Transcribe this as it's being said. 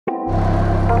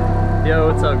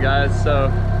Yo, what's up guys? So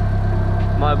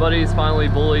my buddies finally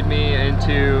bullied me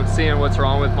into seeing what's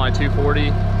wrong with my 240,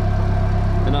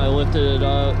 and I lifted it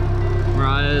up.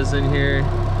 Mariah's in here,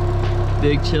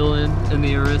 big chillin' in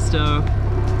the Aristo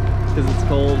because it's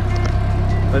cold.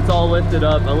 It's all lifted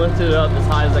up. I lifted it up as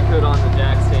high as I could on the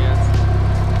jack stands.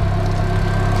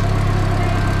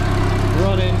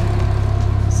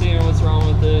 Running, seeing what's wrong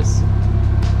with this.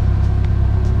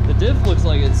 The diff looks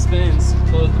like it spins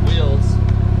both wheels.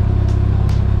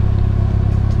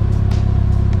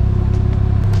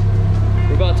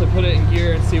 We're about to put it in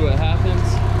gear and see what happens.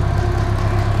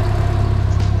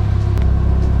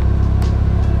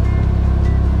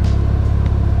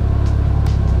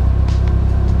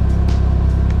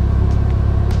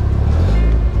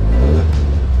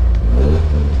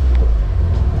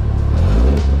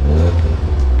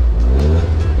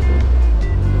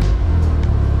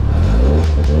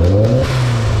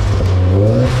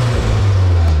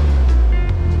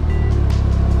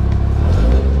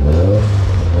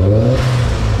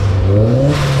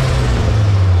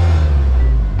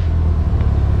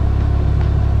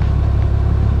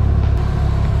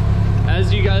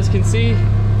 As you guys can see,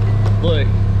 look,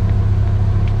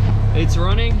 it's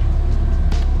running.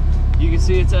 You can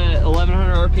see it's at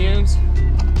 1100 RPMs.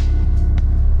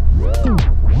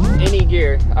 Any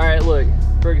gear. All right, look,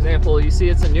 for example, you see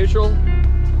it's in neutral,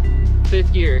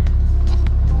 5th gear.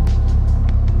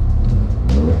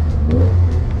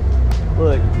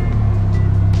 Look,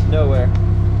 nowhere.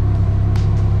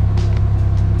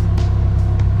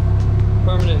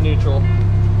 Permanent neutral.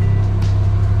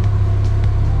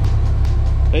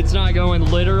 It's not going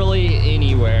literally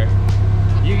anywhere.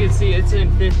 You can see it's in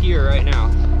 5th gear right now.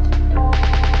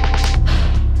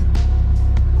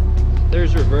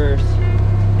 There's reverse.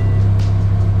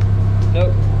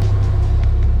 Nope.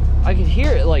 I can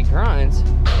hear it like grinds.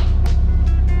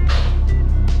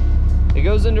 It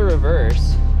goes into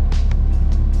reverse,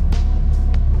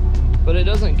 but it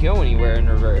doesn't go anywhere in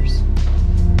reverse.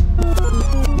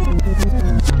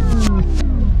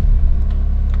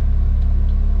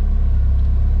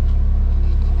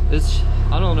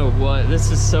 I don't know what, this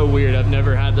is so weird. I've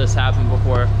never had this happen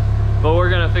before, but we're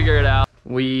gonna figure it out.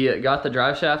 We got the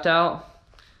drive shaft out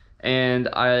and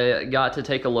I got to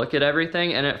take a look at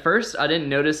everything, and at first I didn't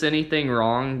notice anything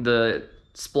wrong. The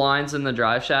splines in the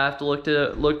drive shaft looked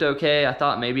okay. I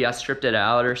thought maybe I stripped it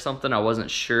out or something. I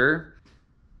wasn't sure.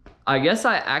 I guess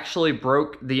I actually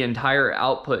broke the entire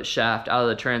output shaft out of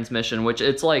the transmission, which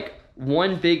it's like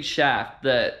one big shaft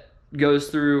that goes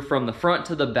through from the front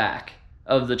to the back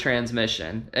of the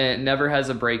transmission, and it never has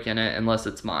a break in it unless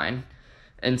it's mine.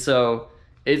 And so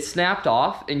it snapped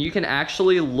off, and you can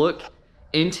actually look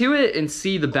into it and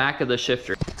see the back of the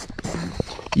shifter.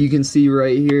 You can see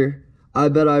right here, I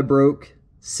bet I broke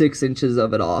 6 inches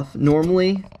of it off.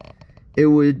 Normally it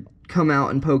would come out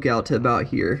and poke out to about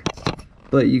here,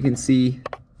 but you can see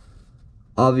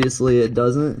obviously it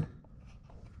doesn't.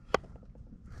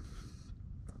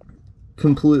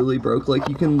 Completely broke. Like,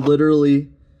 you can literally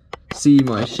see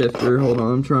my shifter. Hold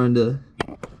on, I'm trying to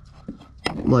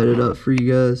light it up for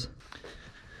you guys.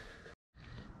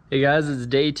 Hey guys, it's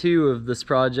day 2 of this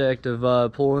project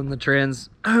of pulling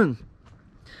the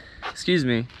excuse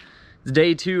me. It's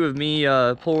day 2 of me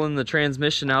pulling the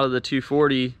transmission out of the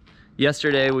 240.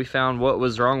 Yesterday we found what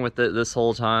was wrong with it this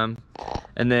whole time,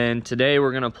 and then today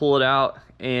we're gonna pull it out,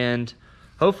 and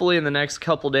hopefully in the next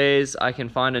couple days I can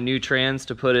find a new trans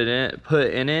to put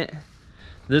in it.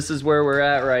 This is where we're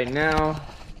at right now.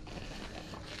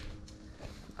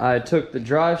 I took the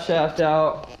drive shaft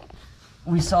out.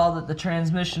 We saw that the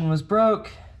transmission was broke.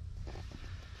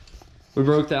 We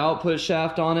broke the output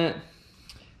shaft on it.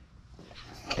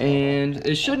 And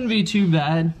it shouldn't be too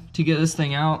bad to get this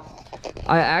thing out.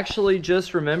 I actually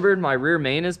just remembered my rear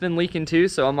main has been leaking too,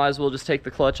 so I might as well just take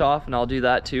the clutch off, and I'll do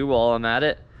that too while I'm at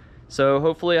it. So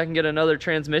hopefully I can get another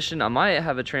transmission. I might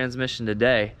have a transmission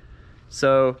today.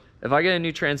 So if I get a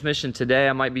new transmission today,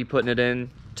 I might be putting it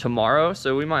in tomorrow.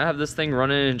 So we might have this thing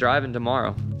running and driving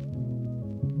tomorrow.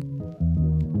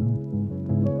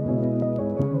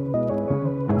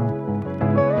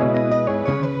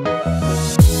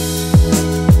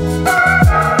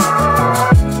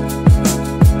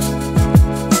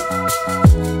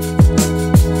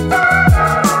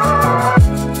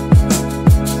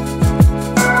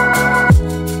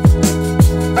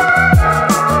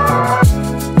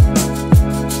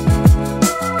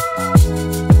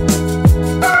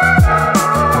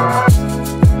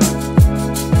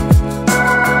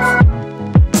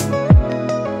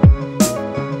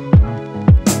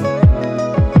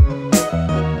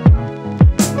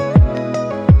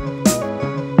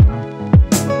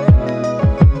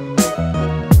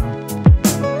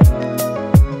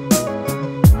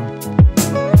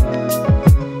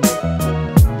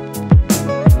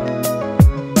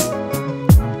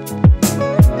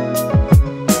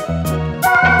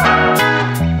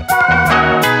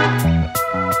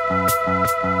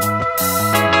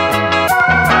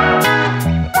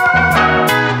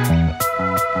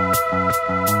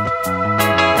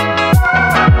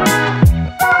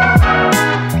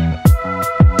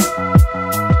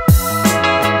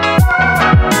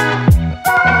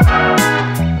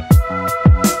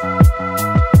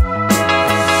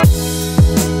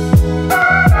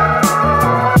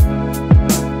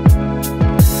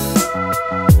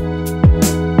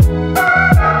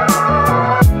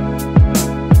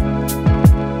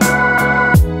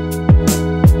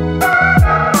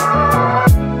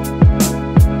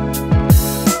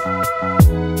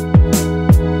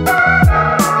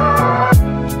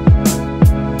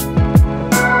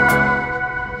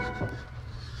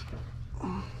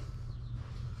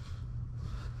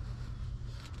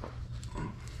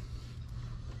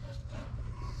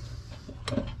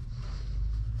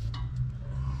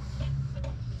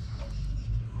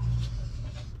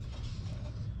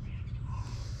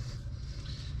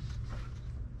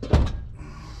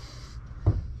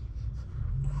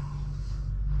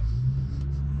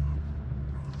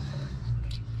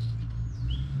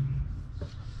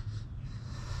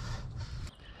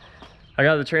 I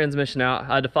got the transmission out.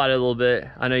 I had to fight it a little bit.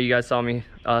 I know you guys saw me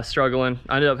struggling.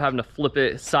 I ended up having to flip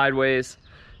it sideways.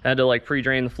 I had to like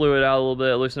pre-drain the fluid out a little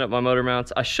bit, loosen up my motor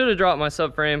mounts. I should have dropped my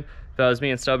subframe, but I was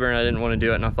being stubborn. I didn't want to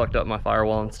do it, and I fucked up my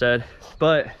firewall instead.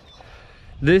 But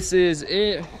this is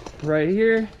it right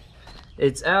here.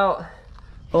 It's out.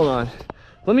 Hold on.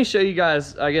 Let me show you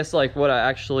guys, I guess, like what I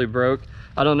actually broke.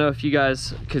 I don't know if you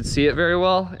guys could see it very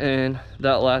well in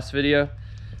that last video.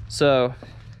 So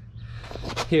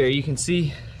here you can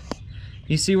see,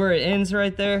 you see where it ends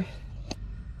right there?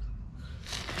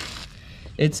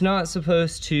 It's not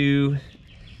supposed to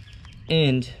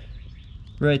end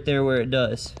right there where it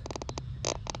does.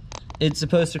 It's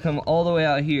supposed to come all the way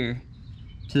out here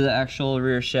to the actual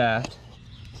rear shaft.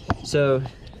 So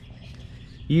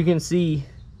you can see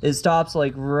it stops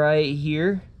like right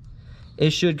here.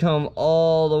 It should come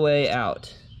all the way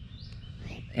out.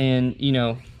 And you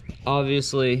know,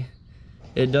 obviously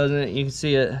it doesn't. You can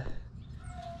see it,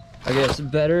 I guess,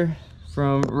 better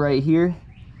from right here.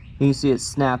 You can see it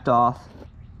snapped off.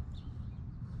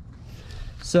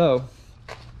 So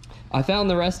I found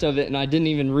the rest of it, and I didn't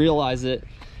even realize it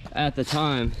at the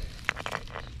time,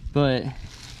 but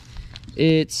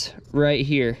it's right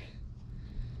here.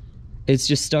 It's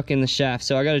just stuck in the shaft,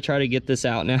 so I got to try to get this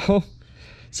out now.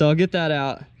 So I'll get that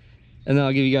out, and then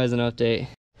I'll give you guys an update.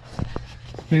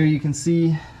 Here you can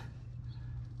see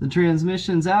the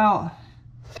transmission's out.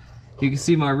 You can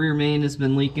see my rear main has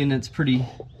been leaking. It's pretty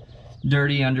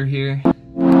dirty under here.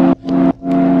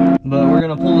 But we're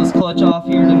gonna pull this clutch off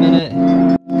here in a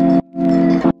minute.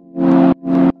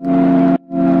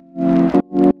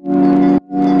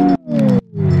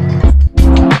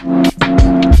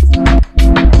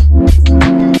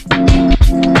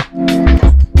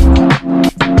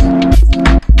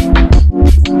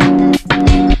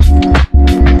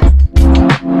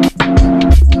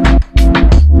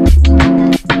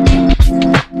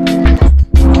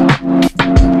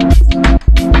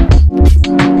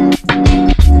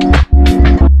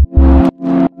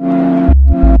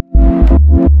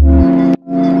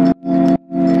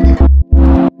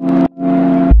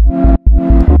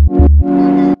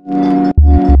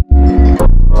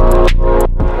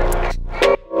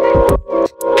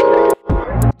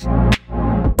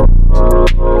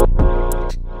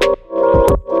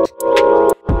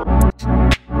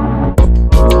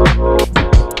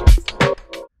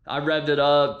 I revved it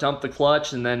up, dumped the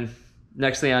clutch, and then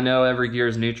next thing I know, every gear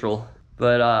is neutral.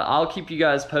 But I'll keep you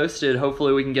guys posted.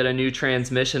 Hopefully we can get a new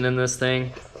transmission in this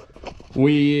thing.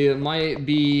 We might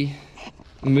be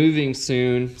moving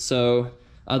soon, so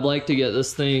I'd like to get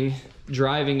this thing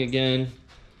driving again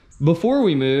before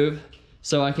we move,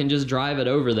 so I can just drive it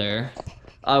over there.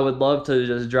 I would love to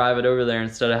just drive it over there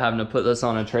instead of having to put this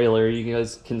on a trailer. You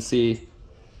guys can see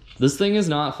this thing is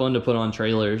not fun to put on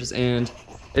trailers, and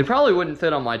it probably wouldn't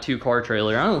fit on my 2-car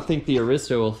trailer. I don't think the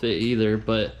Aristo will fit either,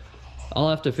 but I'll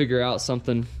have to figure out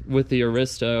something with the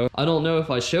Aristo. I don't know if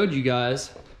I showed you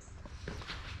guys.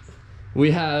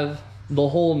 We have the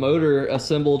whole motor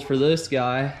assembled for this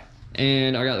guy,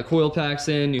 and I got the coil packs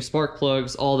in, new spark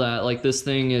plugs, all that. Like, this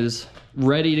thing is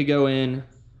ready to go in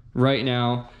right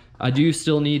now. I do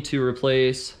still need to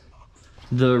replace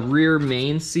the rear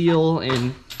main seal,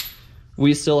 and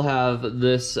we still have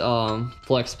this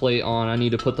flex plate on. I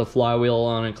need to put the flywheel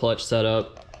on and clutch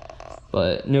setup,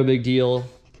 but no big deal.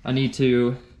 I need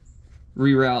to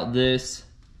reroute this,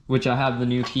 which I have the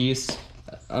new piece.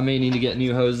 I may need to get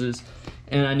new hoses,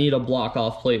 and I need a block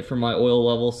off plate for my oil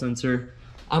level sensor.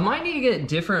 I might need to get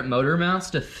different motor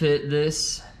mounts to fit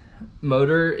this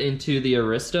motor into the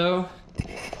Aristo.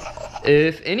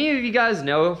 If any of you guys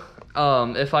know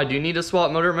if I do need to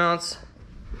swap motor mounts,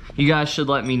 you guys should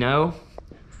let me know.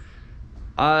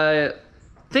 I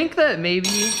think that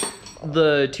maybe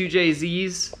the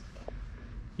 2JZs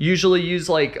usually use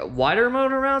like wider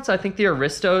motor mounts. I think the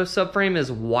Aristo subframe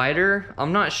is wider.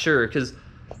 I'm not sure, because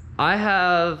I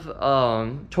have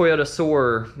Toyota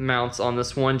Soar mounts on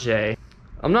this 1J.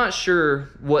 I'm not sure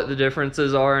what the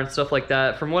differences are and stuff like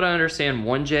that. From what I understand,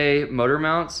 1J motor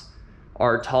mounts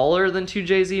are taller than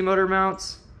 2JZ motor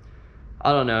mounts.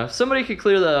 I don't know. If somebody could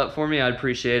clear that up for me, I'd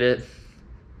appreciate it.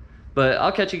 But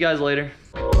I'll catch you guys later.